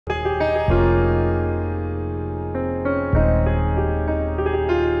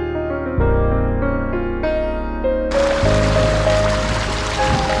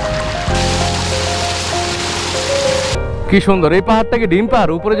কি সুন্দর এই পাহাড়টাকে ডিম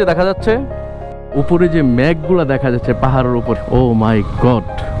পাহাড় উপরে যে দেখা যাচ্ছে উপরে যে মেঘগুলা দেখা যাচ্ছে পাহাড়ের উপর ও মাই গড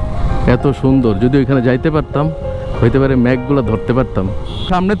এত সুন্দর যদি ওইখানে যাইতে পারতাম হইতে পারে মেঘগুলা ধরতে পারতাম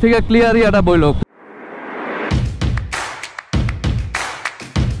সামনে থেকে ক্লিয়ারই এটা বইল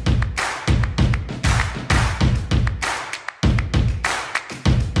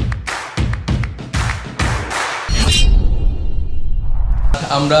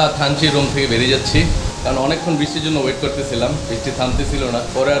আমরা থানচি রুম থেকে বেরিয়ে যাচ্ছি কারণ অনেকক্ষণ বৃষ্টির জন্য ওয়েট করতেছিলাম বৃষ্টি থামতেছিল না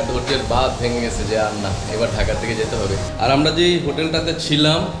পরে আর ধৈর্যের বাঁধ ভেঙে গেছে যে আর না এবার ঢাকা থেকে যেতে হবে আর আমরা যে হোটেলটাতে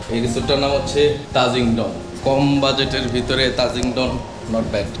ছিলাম এই রিসোর্টটার নাম হচ্ছে তাজিংডন কম বাজেটের ভিতরে তাজিংডন নট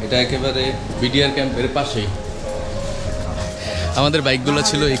ব্যাড এটা একেবারে বিডিআর ক্যাম্পের পাশেই আমাদের বাইকগুলো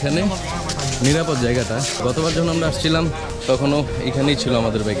ছিল এখানে নিরাপদ জায়গাটা গতবার যখন আমরা আসছিলাম তখনও এখানেই ছিল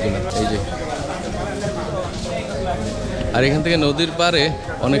আমাদের বাইকগুলো এই যে আর এখান থেকে নদীর পাড়ে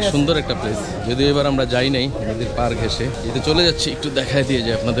অনেক সুন্দর একটা প্লেস যদিও এবার আমরা যাই নাই নদীর পাড় ঘেঁষে যেতে চলে যাচ্ছি একটু দেখাই দিয়ে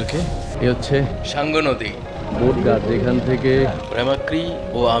যায় আপনাদেরকে এই হচ্ছে সাঙ্গ নদী বোট ঘাট যেখান থেকে রামাক্রি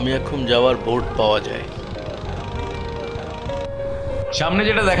ও আমিয়াখুম যাওয়ার বোট পাওয়া যায় সামনে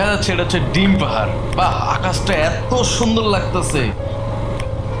যেটা দেখা যাচ্ছে এটা হচ্ছে ডিম পাহাড় বাহ আকাশটা এত সুন্দর লাগতেছে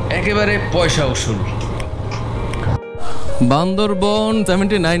একেবারে পয়সা উসুল বান্দরবন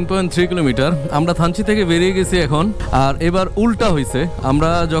 79.3 কিলোমিটার আমরা থানচি থেকে বেরিয়ে গেছি এখন আর এবার উল্টা হয়েছে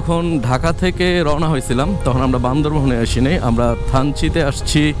আমরা যখন ঢাকা থেকে রওনা হয়েছিলাম তখন আমরা বান্দরবনে আসিনি আমরা থানচিতে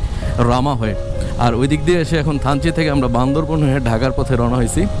আসছি রামা হয়ে আর ওই দিক দিয়ে এসে এখন থানচি থেকে আমরা বান্দরবন হয়ে ঢাকার পথে রওনা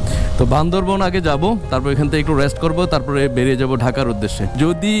হয়েছি তো বান্দরবন আগে যাব তারপর এখান থেকে একটু রেস্ট করব তারপরে বেরিয়ে যাব ঢাকার উদ্দেশ্যে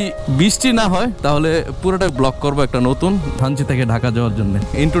যদি বৃষ্টি না হয় তাহলে পুরোটা ব্লক করব একটা নতুন থানচি থেকে ঢাকা যাওয়ার জন্য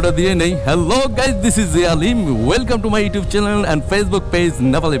ইন্ট্রোটা দিয়ে নেই hello guys this is Alim welcome to my YouTube channel and Facebook page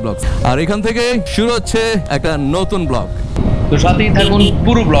Nepali blogs আর এখান থেকে শুরু হচ্ছে একটা নতুন ব্লগ তো সাথেই থাকুন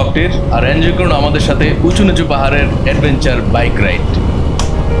পুরো ব্লগটির আর এনজয় করুন আমাদের সাথে উঁচু নিচু পাহাড়ের অ্যাডভেঞ্চার বাইক রাইড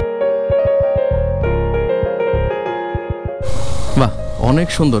বাহ অনেক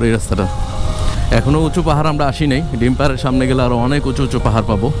সুন্দর এই রাস্তাটা এখনো উঁচু পাহাড় আমরা আসি নাই ডিম পাহাড়ের সামনে গেলে আরো অনেক উঁচু উঁচু পাহাড়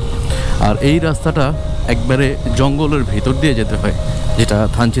পাবো আর এই রাস্তাটা একবারে জঙ্গলের ভিতর দিয়ে যেতে হয় যেটা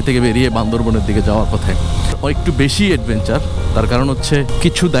থানচি থেকে বেরিয়ে বান্দরবনের দিকে যাওয়ার পথে একটু বেশি অ্যাডভেঞ্চার তার কারণ হচ্ছে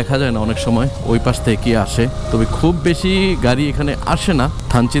কিছু দেখা যায় না অনেক সময় ওই পাশ থেকে কি আসে তবে খুব বেশি গাড়ি এখানে আসে না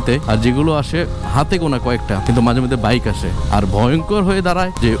থানচিতে আর যেগুলো আসে হাতে গোনা কয়েকটা কিন্তু মাঝে মধ্যে বাইক আসে আর ভয়ঙ্কর হয়ে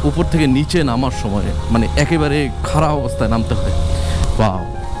দাঁড়ায় যে উপর থেকে নিচে নামার সময় মানে একেবারে খারাপ অবস্থায় নামতে হয় ওয়াও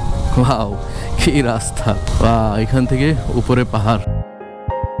ওয়াও কি রাস্তা বা এখান থেকে উপরে পাহাড়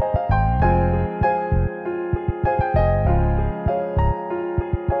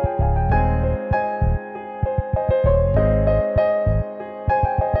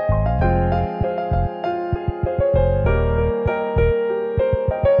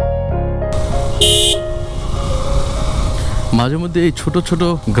মাঝে মধ্যে এই ছোট ছোট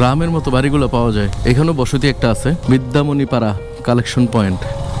গ্রামের মতো বাড়িগুলো পাওয়া যায় এখানেও বসতি একটা আছে বিদ্যামণিপাড়া কালেকশন পয়েন্ট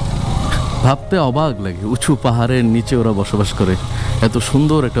ভাবতে অবাক লাগে উঁচু পাহাড়ের নিচে ওরা বসবাস করে এত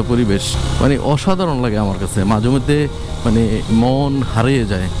সুন্দর একটা পরিবেশ মানে অসাধারণ লাগে আমার কাছে মাঝে মধ্যে মানে মন হারিয়ে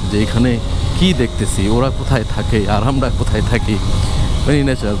যায় যে এখানে কি দেখতেছি ওরা কোথায় থাকে আর আমরা কোথায় থাকি মানে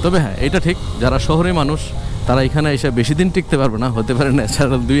ন্যাচারাল তবে হ্যাঁ এটা ঠিক যারা শহরে মানুষ তারা এখানে এসে বেশি দিন টিকতে পারবে না হতে পারে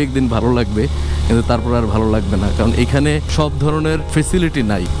ন্যাচারাল 2-1 দিন ভালো লাগবে কিন্তু তারপর আর ভালো লাগবে না কারণ এখানে সব ধরনের ফেসিলিটি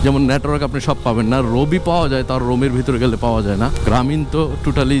নাই যেমন নেটওয়ার্ক আপনি সব পাবেন না রবি পাওয়া যায় তার রোমের ভিতরে গেলে পাওয়া যায় না গ্রামীণ তো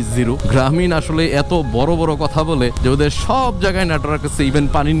টোটালি জিরো গ্রামীণ আসলে এত বড় বড় কথা বলে যে ওদের সব জায়গায় নেটওয়ার্ক আছে ইভেন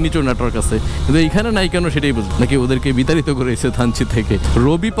পানির নিচেও নেটওয়ার্ক আছে কিন্তু এখানে নাই কেন সেটাই বুঝি নাকি ওদেরকে বিতাড়িত করে এসে থানচি থেকে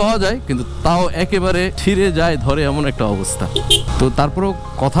রবি পাওয়া যায় কিন্তু তাও একেবারে ছিঁড়ে যায় ধরে এমন একটা অবস্থা তো তারপরেও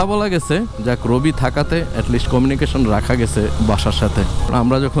কথা বলা গেছে যাক রবি থাকাতে অ্যাটলিস্ট কমিউনিকেশন রাখা গেছে বাসার সাথে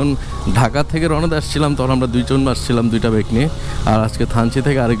আমরা যখন ঢাকা থেকে রওনা আসছিলাম তখন আমরা 2 জন আসছিলাম 2টা বাইক নিয়ে আর আজকে থানচি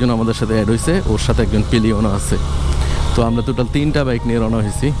থেকে আরেকজন আমাদের সাথে অ্যাড হয়েছে ওর সাথে একজন পিলিয়নও আছে তো আমরা টোটাল 3টা বাইক নিয়ে রওনা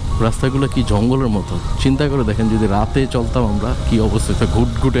হয়েছি রাস্তাগুলো কি জঙ্গলের মতো চিন্তা করে দেখেন যদি রাতে চলতাম আমরা কি অবস্থা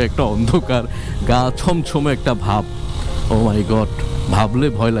ঘুটঘুটে একটা অন্ধকার গা ছমছমে একটা ভাব ও মাই গড ভাবলে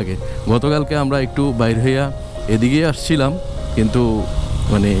ভয় লাগে গতকালকে আমরা একটু বাইর হইয়া এদিকে আসছিলাম কিন্তু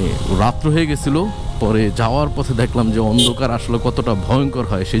মানে রাত্র হয়ে গেছিল পরে যাওয়ার পথে দেখলাম যে অন্ধকার আসলে কতটা ভয়ঙ্কর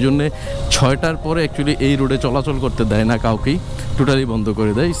হয় সেই জন্যে 6টার পরে অ্যাকচুয়ালি এই রোডে চলাচল করতে দেয় না কাউকেই টোটালি বন্ধ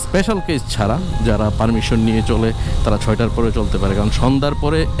করে দেয় স্পেশাল কেস ছাড়া যারা পারমিশন নিয়ে চলে তারা 6টার পরে চলতে পারে কারণ সন্ধ্যার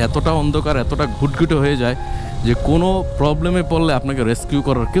পরে এতটা অন্ধকার এতটা ঘুটঘুটে হয়ে যায় যে কোনো প্রবলেমে পড়লে আপনাকে রেস্কিউ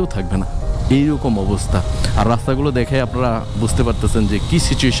করার কেউ থাকবে না এইরকম অবস্থা আর রাস্তাগুলো দেখে আপনারা বুঝতে পারতেছেন যে কি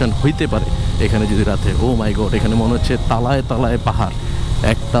সিচুয়েশন হইতে পারে এখানে যদি রাতে ও মাই গড এখানে মনে হচ্ছে তালায় তালায় পাহাড়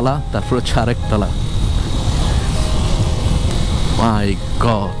একতলা তারপর হচ্ছে আরেকতলা মাই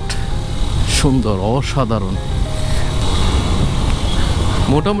গড সুন্দর অসাধারণ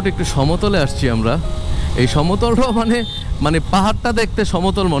মোটামুটি একটু সমতলে আসছি আমরা। এই সমতলটাও মানে পাহাড়টা দেখতে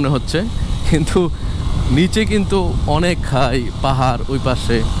সমতল মনে হচ্ছে, কিন্তু নিচে কিন্তু অনেক খাই, পাহাড় ওই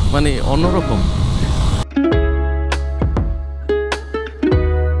পাশে, মানে অন্যরকম।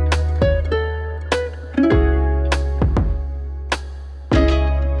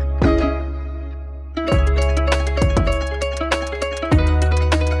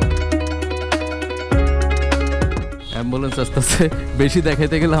 অ্যাম্বুলেন্স আস্তে আস্তে বেশি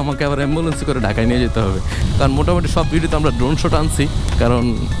দেখাইতে গেলে আমাকে আবার অ্যাম্বুলেন্স করে ঢাকায় নিয়ে যেতে হবে, কারণ মোটামুটি সব ভিডিওতে আমরা ড্রোন শট আনছি, কারণ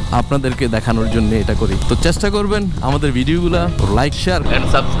আপনাদেরকে দেখানোর জন্য এটা করি। তো চেষ্টা করবেন আমাদের ভিডিওগুলো লাইক, শেয়ার এন্ড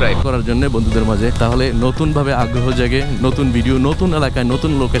সাবস্ক্রাইব করার জন্য বন্ধুদের মাঝে, তাহলে নতুনভাবে আগ্রহ জাগে, নতুন ভিডিও, নতুন এলাকায়,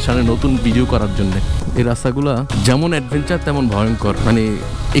 নতুন লোকেশনে নতুন ভিডিও করার জন্য। এই রাস্তাগুলো যেমন অ্যাডভেঞ্চার তেমন ভয়ঙ্কর, মানে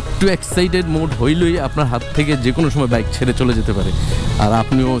একটু এক্সাইটেড মুড হইলেই আপনার হাত থেকে যে কোনো সময় বাইক ছেড়ে চলে যেতে পারে, আর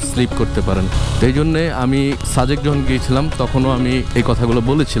আপনিও স্লিপ করতে পারেন। এই জন্যে আমি সাজেক যখন গিয়েছিলাম তখনও আমি এই কথাগুলো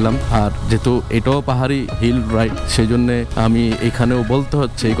বলেছিলাম। আর যেহেতু এটাও পাহাড়ি হিল রাইড, সেই জন্যে আমি এখানেও বলতে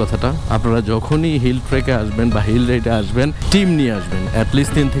হচ্ছে এই কথাটা, আপনারা যখনই হিল ট্রেকে আসবেন বা হিল রাইডে আসবেন, টিম নিয়ে আসবেন,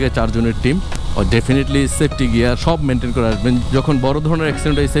 অ্যাটলিস্ট 3 থেকে 4 জনের টিম। ডেফিনেটলি সেফটি গিয়ার সব মেনটেন করে আসবেন। যখন বড় ধরনের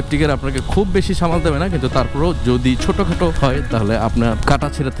অ্যাক্সিডেন্ট হয়, সেফটি গিয়ার আপনাকে খুব বেশি সামাল দেবে না, কিন্তু তারপরেও যদি ছোটোখাটো হয় তাহলে আপনার কাটা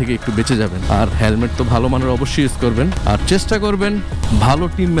ছেঁড়া থেকে একটু বেঁচে যাবেন। আর হেলমেট তো ভালো মানের অবশ্যই ইউজ করবেন, আর চেষ্টা করবেন ভালো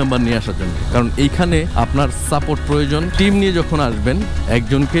টিম মেম্বার নিয়ে আসার জন্য, কারণ এইখানে আপনার সাপোর্ট প্রয়োজন। টিম নিয়ে যখন আসবেন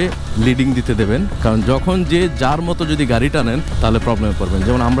একজনকে লিডিং দিতে দেবেন, কারণ যখন যে যার মতো যদি গাড়ি টানেন তাহলে প্রবলেমে পড়বেন।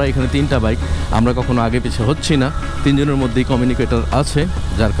 যেমন আমরা এখানে 3টা বাইক, আমরা কখনো আগে পিছিয়ে হচ্ছি না, 3 জনের মধ্যেই কমিউনিকেটর আছে,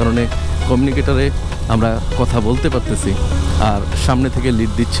 যার কারণে কমিউনিকেটরে আমরা কথা বলতে পারতেছি, আর সামনে থেকে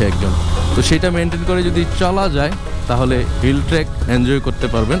লিড দিচ্ছে একজন। তো সেটা মেনটেন করে যদি চলা যায় তাহলে হিল ট্রেক এনজয় করতে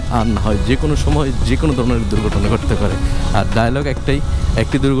পারবেন, আর না হয় যে কোনো সময় যে কোনো ধরনের দুর্ঘটনা ঘটতে পারে। আর ডায়লগ একটাই,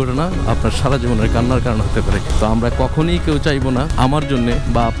 একটি দুর্ঘটনা আপনার সারা জীবনের কান্নার কারণ হতে পারে। তো আমরা কখনই কেউ চাইবো না আমার জন্যে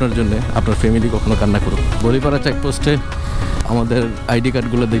বা আপনার জন্যে আপনার ফ্যামিলি কখনো কান্না করুক। বলিপাড়া চেকপোস্টে আমাদের আইডি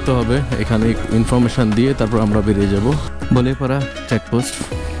কার্ডগুলো দিতে হবে, এখানে ইনফরমেশান দিয়ে তারপর আমরা বেরিয়ে যাব। বলিপাড়া চেকপোস্ট,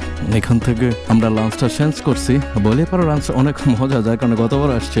 এখান থেকে আমরা লাঞ্চটা চেঞ্জ করছি। বলিপাড়া লাঞ্চ অনেক মজা, যার কারণে গতবার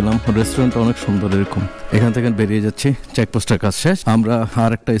আসছিলাম, রেস্টুরেন্টটা অনেক সুন্দর। এরকম এখান থেকে বেরিয়ে যাচ্ছি, চেকপোস্টের কাজ শেষ। আমরা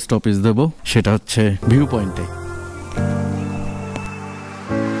আর একটা স্টপেজ দেবো, সেটা হচ্ছে ভিউ পয়েন্টে।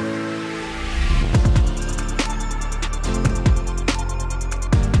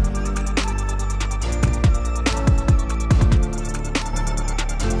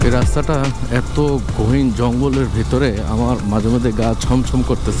 এই রাস্তাটা এত গহীন জঙ্গলের ভিতরে, আমার মাঝে মাঝে গা ছমছম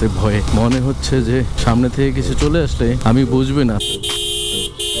করতেছে ভয়ে, মনে হচ্ছে যে সামনে থেকে কিছু চলে আসলে আমি বুঝবে না।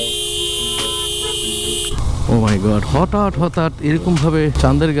 ও মাই গড, হঠাৎ এরকম ভাবে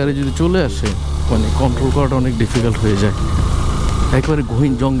চাঁদের গাড়ি যদি চলে আসে, মানে কন্ট্রোল করাটা অনেক ডিফিকাল্ট হয়ে যায়। একেবারে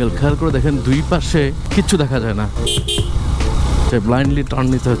গহীন জঙ্গল, খেয়াল করে দেখেন দুই পাশে কিচ্ছু দেখা যায় না, ব্লাইন্ডলি টার্ন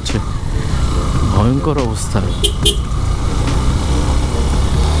নিতে হচ্ছে, ভয়ঙ্কর অবস্থা।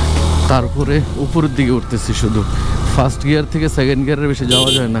 তারপরে উপরের দিকে উঠতেছি, শুধু ফার্স্ট গিয়ার থেকে সেকেন্ড গিয়ারের বেশি যাওয়া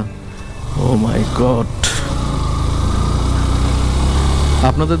যায় না। ও মাই গড,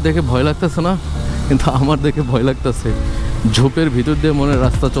 আপনাদের দেখে ভয় লাগতেছে না? কিন্তু আমার দেখে ভয় লাগতেছে। ঝোপের ভিতর দিয়ে মনে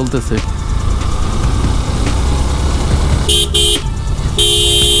রাস্তা চলতেছে।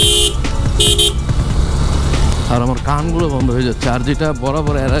 আর আমার কানগুলো বন্ধ হয়ে যাচ্ছে। আর যেটা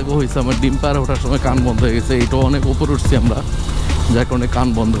বরাবর এর আগে হয়েছে, আমার ডিম পাড়ে ওঠার সময় কান বন্ধ হয়ে গেছে। এটাও অনেক উপরে উঠছি আমরা, যার কারণে কান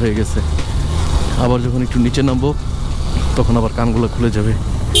বন্ধ হয়ে গেছে। আবার যখন একটু নিচে নামবো তখন আবার কানগুলো খুলে যাবে।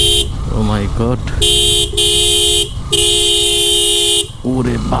 ও মাই গড,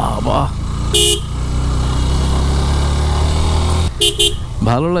 ওরে বাবা,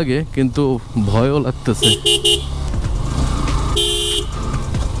 ভালো লাগে কিন্তু ভয়ও লাগতেছে।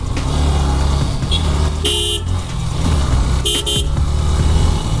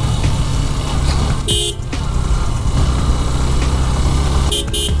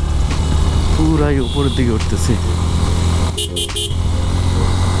 পুরাই উপরের দিকে উঠতেছি।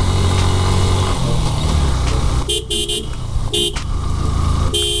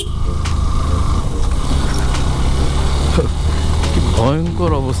 কি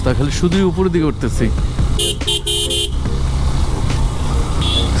ভয়ঙ্কর অবস্থা, খালি শুধুই উপরের দিকে উঠতেছি,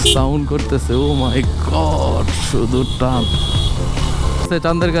 সাউন্ড করতেছে। ও মাই গড, শুধু টান।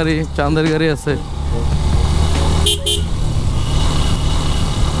 চাঁদের গাড়ি আছে।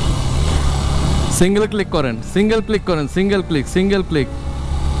 সিঙ্গেল ক্লিক করেন।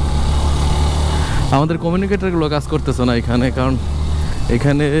 আমাদের কমিউনিকেটরগুলো কাজ করতেছে না এখানে, কারণ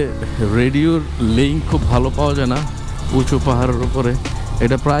এখানে রেডিওর লিঙ্ক খুব ভালো পাওয়া যায় না উঁচু পাহাড়ের উপরে।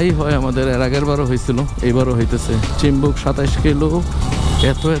 এটা প্রায়ই হয়, আমাদের এর আগের বারও হয়েছিল, এইবারও হইতেছে। চিম্বুক 27 কিলো,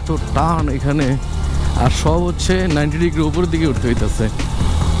 এত টান এখানে। আর সব হচ্ছে 90 ডিগ্রি উপরের দিকে উঠতে হইতেছে,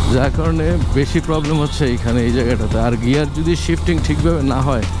 যার কারণে বেশি প্রবলেম হচ্ছে এখানে এই জায়গাটাতে। আর গিয়ার যদি শিফটিং ঠিকভাবে না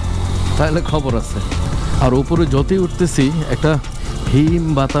হয় তাহলে খবর আছে। আর উপরে যতই উঠতেছি একটা হিম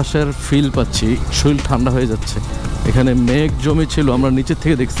বাতাসের ফিল পাচ্ছি, শরীর ঠান্ডা হয়ে যাচ্ছে। এখানে মেঘ জমে ছিল, আমরা নিচের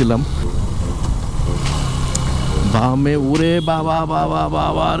থেকে দেখছিলাম। বামে উড়ে বাবা বাবা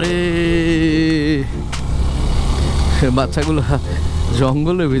বাবা রে, বাচ্চাগুলো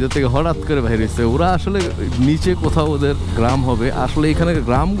জঙ্গলের ভিতর থেকে হঠাৎ করে বাইরে হয়েছে। ওরা আসলে নিচে কোথাও ওদের গ্রাম হবে। আসলে এখানে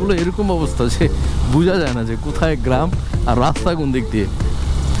গ্রামগুলো এরকম অবস্থা যে বোঝা যায় না যে কোথায় গ্রাম আর রাস্তা কোন দিক দিয়ে।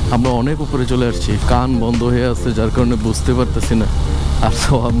 আমরা অনেক উপরে চলে আসছি, কান বন্ধ হয়ে আছে, যার কারণে বুঝতে পারতেছি না। আর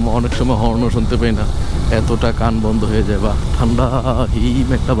অনেক সময় হর্নও শুনতে পাই না, এতটা কান বন্ধ হয়ে যায়। বা ঠান্ডা হিম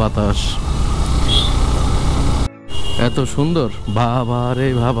একটা বাতাস, এত সুন্দর। বাবা রে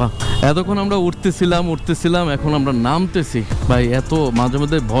বাবা, এতক্ষণ আমরা উঠতেছিলাম, এখন আমরা নামতেছি। ভাই এত মাঝে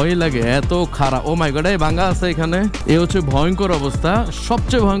মধ্যে ভয় লাগে, এত খারাপ। ও মাই গড, এই ভাঙ্গা আছে এখানে। এ হচ্ছে ভয়ঙ্কর অবস্থা।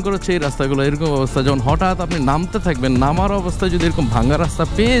 সবচেয়ে ভয়ঙ্কর হচ্ছে এই রাস্তাগুলো, এরকম অবস্থা যখন হঠাৎ আপনি নামতে থাকবেন, নামার অবস্থায় যদি এরকম ভাঙ্গা রাস্তা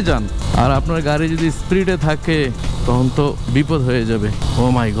পেয়ে যান আর আপনার গাড়ি যদি স্পিডে থাকে তখন তো বিপদ হয়ে যাবে। ও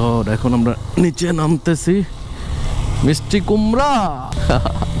মাই গড, এখন আমরা নিচে নামতেছি। মিষ্টি কুমড়া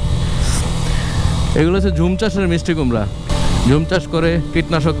এগুলো হচ্ছে ঝুম চাষের মিষ্টি কুমড়া। ঝুম চাষ করে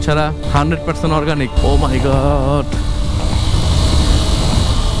কীটনাশক ছাড়া, 100% অর্গানিক। ও মাই গড,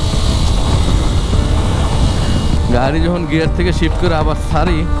 গাড়ি যখন গিয়ার থেকে শিফট করে আবার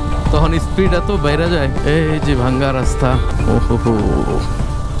ছাড়ি তখন স্পিড এত বেড়ে যায়। এই যে ভাঙ্গা রাস্তা। ওহো,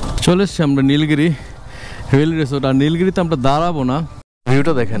 চলে এসছি আমরা নীলগিরি রেল রিসোর্ট। আর নীলগিরিতে আমরা দাঁড়াবো না,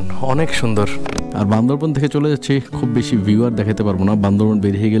 ভিউটা দেখেন অনেক সুন্দর। আর বান্দরবন থেকে চলে যাচ্ছি, খুব বেশি ভিউ আর দেখাতে পারবো না, বান্দরবন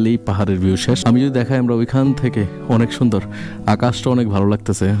বেরিয়ে গেলেই পাহাড়ের ভিউ শেষ। আমি যদি দেখাই আমরা ওইখান থেকে অনেক সুন্দর, আকাশটা অনেক ভালো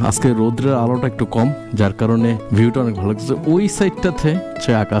লাগতেছে। আজকে রোদ্রের আলোটা একটু কম, যার কারণে ভিউটা অনেক ভালো লাগতেছে। ওই সাইডটাতে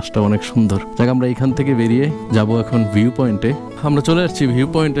সে আকাশটা অনেক সুন্দর। যাক, আমরা এখান থেকে বেরিয়ে যাব এখন ভিউ পয়েন্টে। আমরা চলে আসছি ভিউ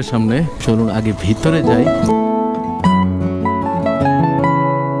পয়েন্টের সামনে, চলুন আগে ভিতরে যাই।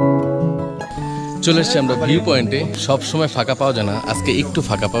 চলে এসছি আমরা ভিউ পয়েন্টে। সবসময় ফাঁকা পাওয়া যায় না, আজকে একটু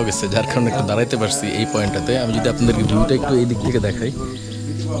ফাঁকা পাওয়া গেছে, যার কারণে একটু দাঁড়াইতে পারছি এই পয়েন্টটাতে। আমি যদি আপনাদেরকে ভিউটা একটু এই দিক থেকে দেখাই,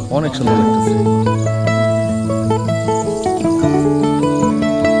 অনেক সুন্দর লাগতেছে।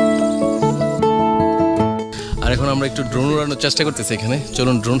 আর এখন আমরা একটু ড্রোন উড়ানোর চেষ্টা করতেছি এখানে।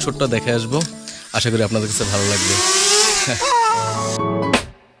 চলুন ড্রোন শটটা দেখে আসবো, আশা করি আপনাদের কাছে ভালো লাগবে।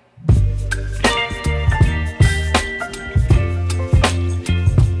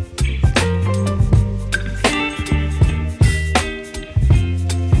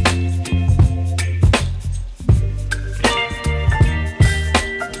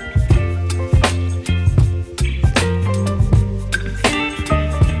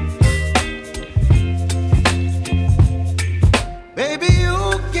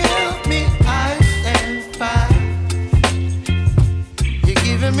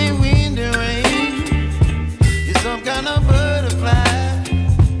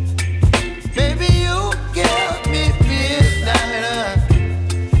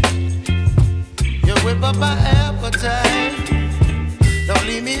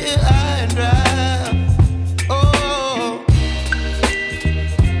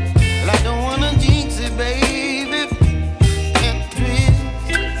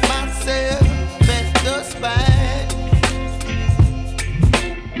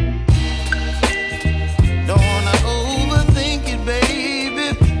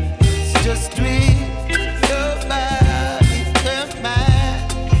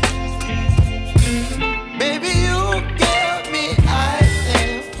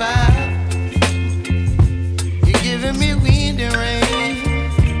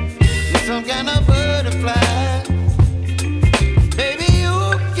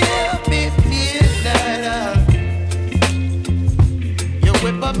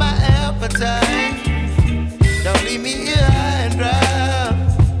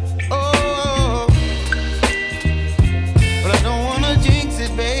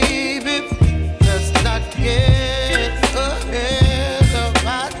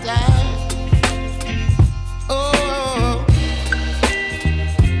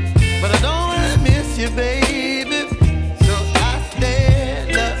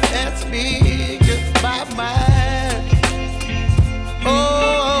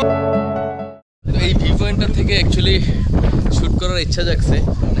 থেকে অ্যাকচুয়ালি শ্যুট করার ইচ্ছা জাগছে।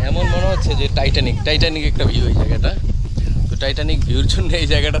 এমন মনে হচ্ছে যে টাইটানিক একটা ভিউ এই জায়গাটা। তো টাইটানিক ভিউর জন্য এই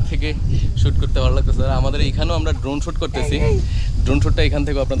জায়গাটা থেকে শ্যুট করতে ভালো লাগতেছে। আর আমাদের এখানেও আমরা ড্রোন শ্যুট করতেছি, ড্রোন শ্যুটটা এখান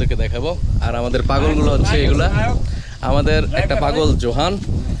থেকে আপনাদেরকে দেখাবো। আর আমাদের পাগলগুলো হচ্ছে এগুলা, আমাদের একটা পাগল জোহান,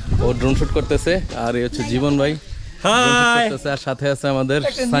 ও ড্রোন শ্যুট করতেছে। আর এই হচ্ছে জীবন ভাই, আর সাথে আছে আমাদের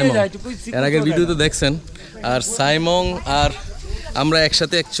সাইমন। এর আগের ভিডিও তো দেখছেন। আর সাইমন আর আমরা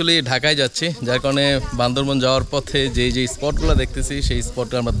একসাথে অ্যাকচুয়ালি ঢাকায় যাচ্ছি, যার কারণে বান্দরবন যাওয়ার পথে যে স্পটগুলো দেখতেছি সেই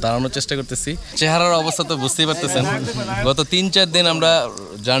স্পটে আমরা দাঁড়ানোর চেষ্টা করতেছি। চেহারার অবস্থা তো বুঝতেই পারতেছেন। গত 3-4 দিন আমরা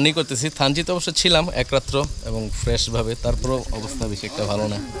জার্নি করতেছি। থানচিতে অবশ্য ছিলাম এক রাত্র এবং ফ্রেশভাবে, তারপরেও অবস্থা বেশি একটা ভালো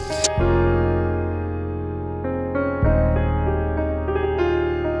না।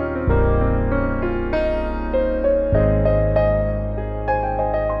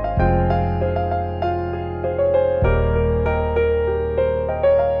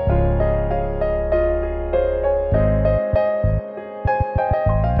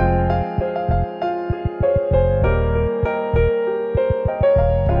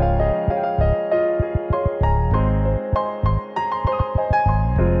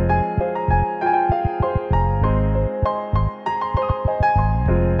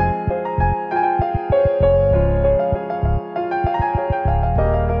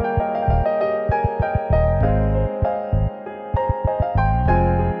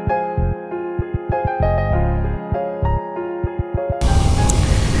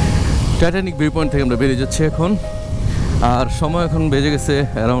 টাইটানিক ভিউ পয়েন্ট থেকে আমরা বেরিয়ে যাচ্ছি এখন। আর সময় এখন বেজে গেছে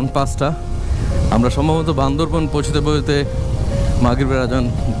অ্যারাউন্ড 5টা। আমরা সম্ভবত বান্দরবন পৌঁছতে মাগরিবের আজান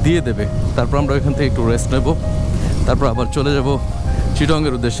দিয়ে দেবে। তারপর আমরা ওইখান থেকে একটু রেস্ট নেব, তারপর আবার চলে যাব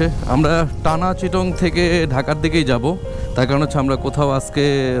চিটংয়ের উদ্দেশ্যে। আমরা টানা চিটং থেকে ঢাকার দিকেই যাব, তার কারণ হচ্ছে আমরা কোথাও আজকে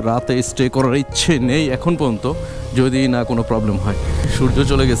রাতে স্টে করার ইচ্ছে নেই এখন পর্যন্ত, যদি না কোনো প্রবলেম হয়। সূর্য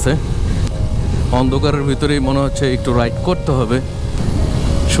চলে গেছে, অন্ধকারের ভিতরেই মনে হচ্ছে একটু রাইড করতে হবে।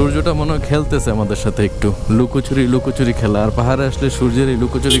 সূর্যটা মনে হয় খেলতেছে আমাদের সাথে, একটু লুকোচুরি খেলা। আর পাহাড়ে আসলে সূর্যের এই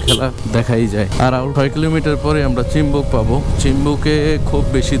লুকোচুরি খেলা দেখাই যায়। আর 6 কিলোমিটার পরে আমরা চিম্বুক পাবো। চিম্বুকে খুব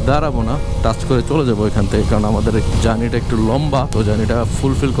বেশি দাঁড়াবো না, টাচ করে চলে যাবো এখান থেকে, কারণ আমাদের জার্নিটা একটু লম্বা। তো জার্নিটা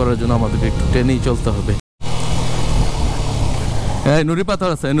ফুলফিল করার জন্য আমাদেরকে একটু টেনেই চলতে হবে। এই নুড়ি পাথর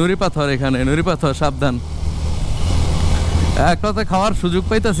আছে, নুড়ি পাথর এখানে, নুড়ি পাথর, সাবধান। একটাতে খাওয়ার সুযোগ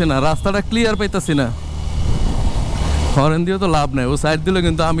পাইতেছি না, রাস্তাটা ক্লিয়ার পাইতেছি না। হরেন দিয়েও তো লাভ নেই, ও সাইড দিল,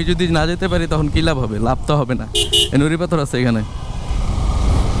 কিন্তু আমি যদি না যেতে পারি তখন কি লাভ হবে? লাভ তো হবে না। নুড়ি পাথর আছে এখানে,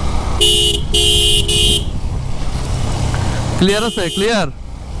 ক্লিয়ার আছে, ক্লিয়ার,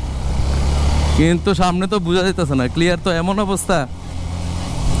 কিন্তু সামনে তো বোঝা যাইতেছে না ক্লিয়ার। তো এমন অবস্থা,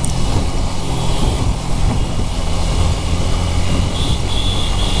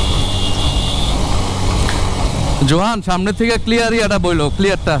 জোহান সামনে থেকে ক্লিয়ার ইয়াটা বইলো,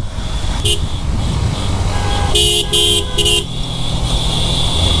 ক্লিয়ারটা।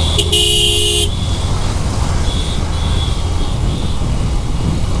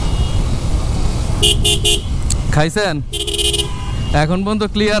 খাইছেন? এখন পর্যন্ত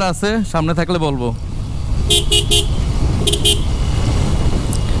ক্লিয়ার আছে, সামনে থাকলে বলবো।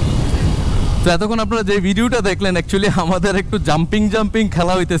 তো এতক্ষণ আপনারা যে ভিডিওটা দেখলেন, অ্যাকচুয়ালি আমাদের একটু জাম্পিং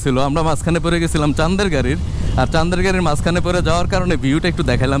খেলা হইতেছিল। আমরা মাঝখানে পড়ে গেছিলাম চান্দের গাড়ির, আর চান্দের গাড়ির মাঝখানে পড়ে যাওয়ার কারণে ভিউটা একটু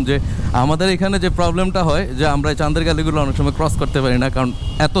দেখালাম যে আমাদের এখানে যে প্রবলেমটা হয় যে আমরা চান্দের গাড়িগুলো অনেক সময় ক্রস করতে পারি না, কারণ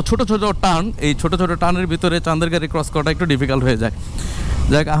এত ছোট টার্ন, এই ছোট টার্নের ভিতরে চান্দের গাড়ি ক্রস করাটা একটু ডিফিকাল্ট হয়ে যায়।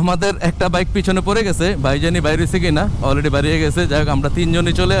 যাক, আমাদের একটা বাইক পিছনে পড়ে গেছে, ভাইজানি বাইরে হয়েছে কিনা, অলরেডি বাড়িয়ে গেছে। যাই হোক, আমরা 3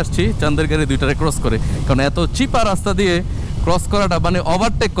 জনই চলে আসছি চান্দের গাড়ি 2টারে ক্রস করে, কারণ এত চিপা রাস্তা দিয়ে ক্রস করাটা, মানে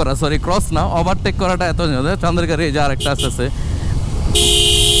ওভারটেক করা, সরি ক্রস না, ওভারটেক করাটা এত চান্দের গাড়ি। এই যে আরেকটা আসতেছে,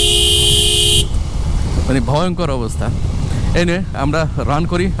 মানে ভয়ঙ্কর অবস্থা। এই নিয়ে আমরা রান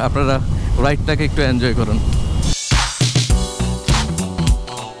করি, আপনারা রাইডটাকে একটু এনজয় করুন।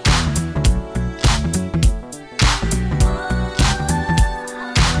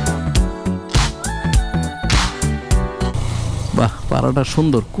 বাহ, পাড়াটা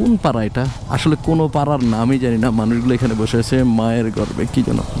সুন্দর। কোন পাড়া এটা? আসলে কোনো পাড়ার নামই জানি না। মানুষগুলো এখানে বসে আছে মায়ের গর্বে, কি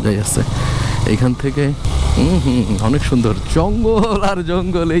যেন যাই আছে এইখান থেকে। অনেক সুন্দর জঙ্গল আর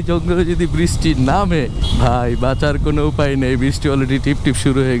জঙ্গল। এই জঙ্গলে যদি বৃষ্টি নামে, ভাই বাঁচার কোনো উপায় নেই। বৃষ্টি অলরেডি টিপ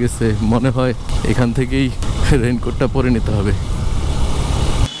শুরু হয়ে গেছে, মনে হয় এখান থেকেই রেইনকোটটা পরে নিতে হবে।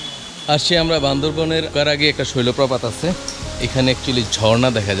 আসছি আমরা বান্দরবনের। তার আগে একটা শৈলপ্রপাত আছে, এখানে অ্যাকচুয়ালি ঝর্ণা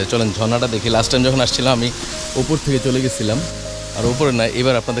দেখা যায়। চলেন ঝর্ণাটা দেখি। লাস্ট টাইম যখন আসছিলাম আমি উপর থেকে চলে গেছিলাম, আর উপরে না,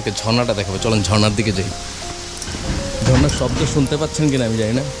 এবার আপনাদেরকে ঝর্ণাটা দেখাবো। চলেন ঝর্ণার দিকে যাই। ঝর্ণার শব্দ শুনতে পাচ্ছেন কিনা আমি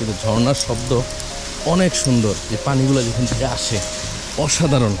জানি না, কিন্তু ঝর্ণার শব্দ অনেক সুন্দর। যে পানিগুলো যেখান থেকে আসে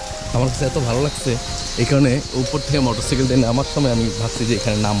অসাধারণ। আমার কাছে এত ভালো লাগছে, এই কারণে উপর থেকে মোটরসাইকেল দিয়ে নামার সময় আমি ভাবছি যে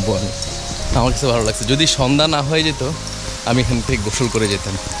এখানে নামবো আমি। আমার কাছে ভালো লাগছে। যদি সন্ধ্যা না হয়ে যেত, আমি এখান থেকে গোসল করে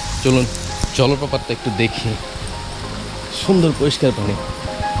যেতাম। চলুন জলপ্রপাতটা একটু দেখি। সুন্দর পরিষ্কার পানি।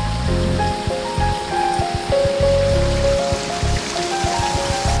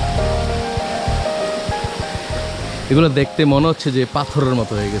 এগুলো দেখতে মনে হচ্ছে যে পাথরের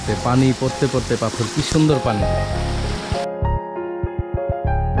মতো হয়ে গেছে, পানি পড়তে পড়তে পাথর, কি সুন্দর পানি।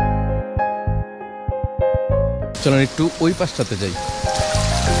 চলুন একটু ওই পাশটাতে যাই।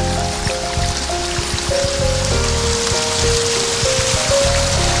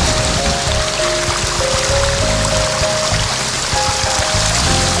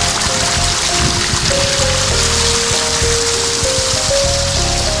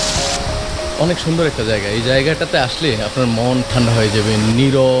 অনেক সুন্দর একটা জায়গা, এই জায়গাটাতে আসলে আপনার মন ঠান্ডা হয়ে যাবে,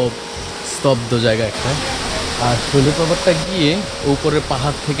 নীরব স্তব্ধ জায়গা একটা। আর শৈলপ পাহাড়টা গিয়ে উপরের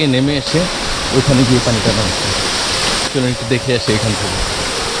পাহাড় থেকে নেমে এসে ওইখানে গিয়ে পানিটা নামছে। চলুন একটু দেখে আসি এখান থেকে।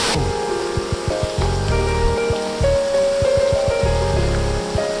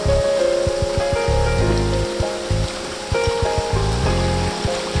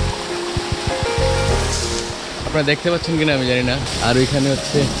 আপনারা দেখতে পাচ্ছেন কিনা আমি জানি না। আর ওইখানে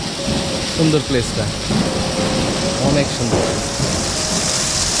হচ্ছে সুন্দর প্লেসটা, অনেক সুন্দর।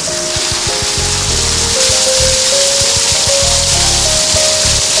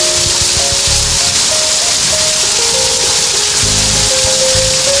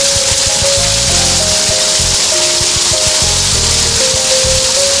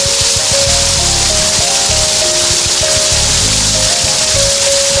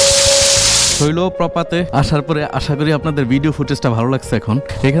 শৈলপ প্রপাতে আসার পরে আশা করি আপনাদের ভিডিও ফুটেজটা ভালো লাগছে। এখন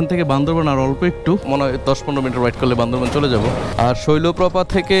এখান থেকে বান্দরবান আর অল্প একটু, মনে হয় 10-15 মিনিট ওয়েট করলে বান্দরবান চলে যাব। আর শৈলপ প্রপাত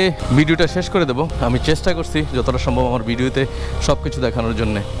থেকে ভিডিওটা শেষ করে দেব। আমি চেষ্টা করছি যতটা সম্ভব আমার ভিডিওতে সব কিছু দেখানোর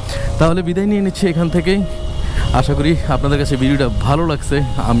জন্য। তাহলে বিদায় নিয়ে নিচ্ছি এখান থেকেই। আশা করি আপনাদের কাছে ভিডিওটা ভালো লাগছে।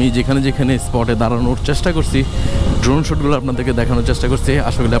 আমি যেখানে যেখানে স্পটে দাঁড়ানোর চেষ্টা করছি, ড্রোন শটগুলো আপনাদেরকে দেখানোর চেষ্টা করছি,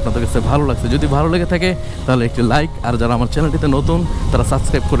 আশা করি আপনাদের কাছে ভালো লাগছে। যদি ভালো লেগে থাকে তাহলে একটি লাইক, আর যারা আমার চ্যানেলটিতে নতুন তারা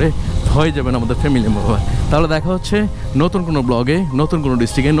সাবস্ক্রাইব করে হয়ে যাবেন আমাদের ফ্যামিলি মেম্বার। তাহলে দেখা হচ্ছে নতুন কোনো ব্লগে, নতুন কোনো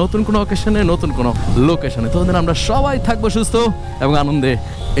ডিস্ট্রিক্টে, নতুন কোনো অকেশনে, নতুন কোনো লোকেশনে। ততদিন আমরা সবাই থাকবো সুস্থ এবং আনন্দে,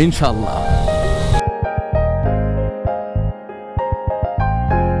 ইনশাআল্লাহ।